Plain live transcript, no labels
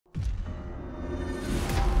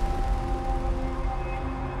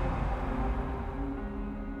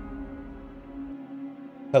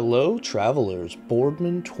Hello travelers,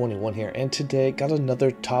 Boardman21 here, and today got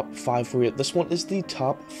another top 5 for you. This one is the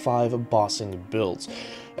top 5 bossing builds,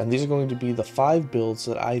 and these are going to be the 5 builds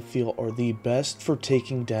that I feel are the best for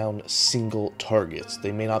taking down single targets.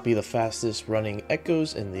 They may not be the fastest running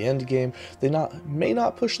echoes in the end game, they may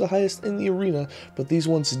not push the highest in the arena, but these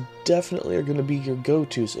ones definitely are going to be your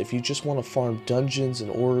go-tos if you just want to farm dungeons and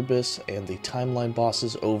Oribus and the timeline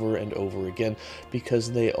bosses over and over again, because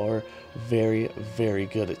they are very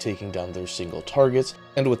good at taking down their single targets.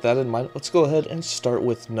 And with that in mind, let's go ahead and start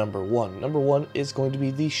with number 1. Number 1 is going to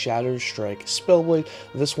be the Shatterstrike Spellblade.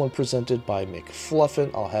 This one presented by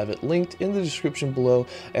McFluffin. I'll have it linked in the description below,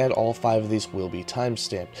 and all 5 of these will be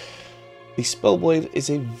timestamped. The Spellblade is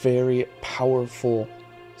a very powerful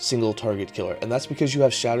single target killer, and that's because you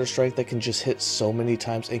have Shatterstrike that can just hit so many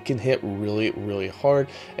times and can hit really hard,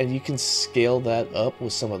 and you can scale that up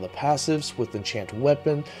with some of the passives with Enchant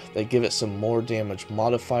Weapon that give it some more damage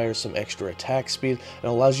modifiers, some extra attack speed, and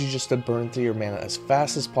allows you just to burn through your mana as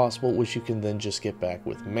fast as possible, which you can then just get back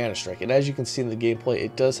with Mana Strike. And as you can see in the gameplay,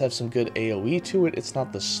 it does have some good AoE to it. It's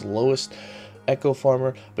not the slowest Echo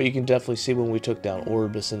Farmer, but you can definitely see when we took down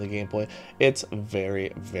Oribus in the gameplay, it's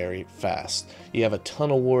very fast. You have a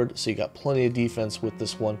ton of ward, so you got plenty of defense with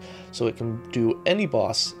this one, so it can do any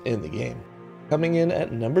boss in the game. Coming in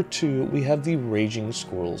at number 2, we have the Raging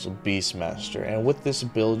Squirrels Beastmaster, and with this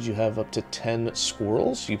build you have up to 10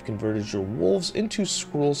 squirrels. You've converted your wolves into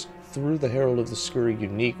squirrels through the Herald of the Scurry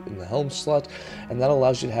unique in the helm slot, and that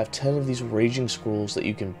allows you to have 10 of these Raging Squirrels that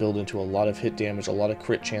you can build into a lot of hit damage, a lot of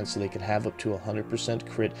crit chance, so they can have up to 100%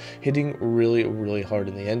 crit, hitting really hard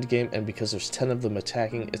in the end game. And because there's 10 of them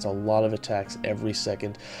attacking, it's a lot of attacks every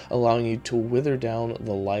second, allowing you to wither down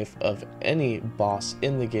the life of any boss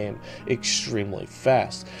in the game extremely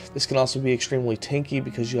fast. This can also be extremely tanky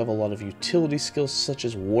because you have a lot of utility skills such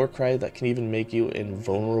as Warcry that can even make you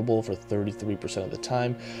invulnerable for 33% of the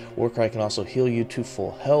time. Warcry can also heal you to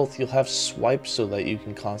full health. You'll have swipes so that you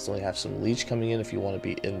can constantly have some leech coming in if you want to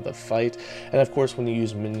be in the fight. And of course, when you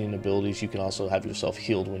use minion abilities, you can also have yourself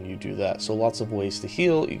healed when you do that. So lots of ways to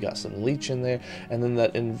heal. You got some leech in there, and then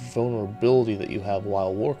that invulnerability that you have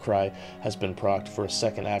while Warcry has been procced for a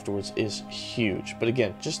second afterwards is huge. But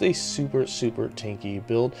again, just a super tanky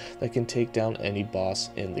build that can take down any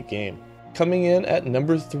boss in the game. Coming in at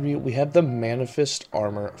number 3, we have the Manifest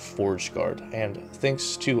Armor Forge Guard, and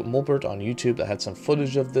thanks to Mulbert on YouTube that had some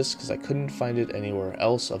footage of this because I couldn't find it anywhere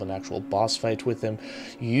else of an actual boss fight with him.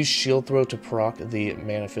 You use Shield Throw to proc the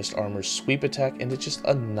Manifest Armor's sweep attack, and it just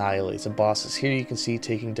annihilates the bosses. Here you can see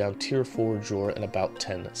taking down tier 4 Jor in about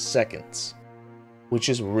 10 seconds. Which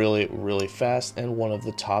is really fast, and one of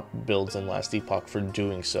the top builds in Last Epoch for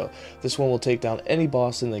doing so. This one will take down any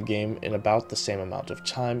boss in the game in about the same amount of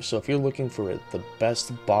time, so if you're looking for the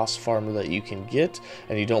best boss farmer that you can get,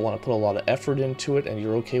 and you don't want to put a lot of effort into it, and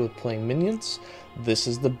you're okay with playing minions, this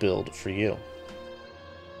is the build for you.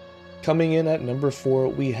 Coming in at number 4,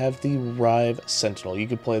 we have the Rive Sentinel. You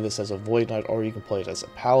can play this as a Void Knight or you can play it as a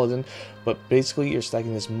Paladin, but basically you're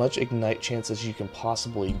stacking as much Ignite chance as you can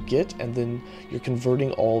possibly get, and then you're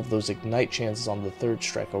converting all of those Ignite chances on the third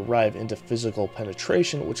strike of Rive into physical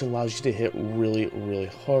penetration, which allows you to hit really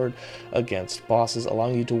hard against bosses,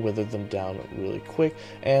 allowing you to wither them down really quick,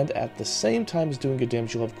 and at the same time as doing good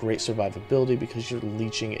damage, you'll have great survivability because you're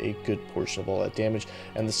leeching a good portion of all that damage.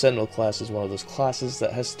 And the Sentinel class is one of those classes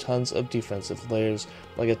that has tons of defensive layers,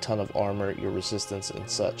 like a ton of armor, your resistance, and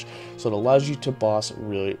such. So it allows you to boss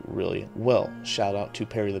really well. Shout out to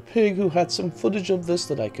Perry the Pig, who had some footage of this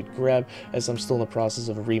that I could grab, as I'm still in the process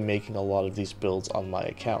of remaking a lot of these builds on my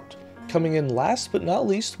account. Coming in last but not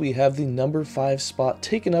least, we have the number 5 spot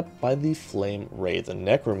taken up by the Flame Wraith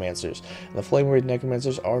Necromancers. And the Flame Wraith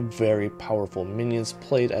Necromancers are very powerful minions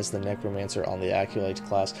played as the Necromancer on the Acolyte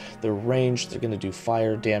class. They're ranged, they're going to do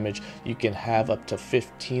fire damage. You can have up to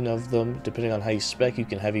 15 of them, depending on how you spec. You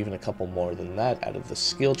can have even a couple more than that out of the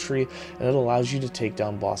skill tree, and it allows you to take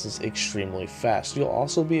down bosses extremely fast. You'll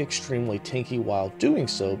also be extremely tanky while doing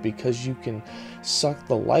so, because you can suck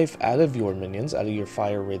the life out of your minions, out of your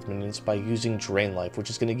Fire Wraith minions, by using Drain Life, which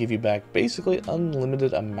is going to give you back basically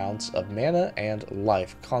unlimited amounts of mana and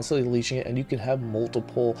life, constantly leeching it, and you can have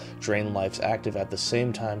multiple Drain Lives active at the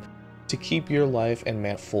same time to keep your life and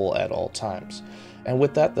mana full at all times. And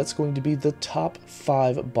with that, that's going to be the top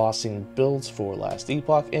 5 bossing builds for Last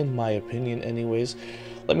Epoch, in my opinion anyways.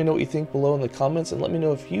 Let me know what you think below in the comments, and let me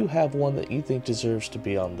know if you have one that you think deserves to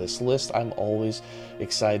be on this list. I'm always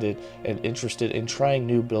excited and interested in trying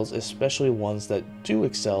new builds, especially ones that do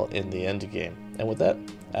excel in the end game. And with that,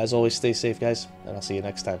 as always, stay safe guys, and I'll see you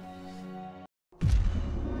next time.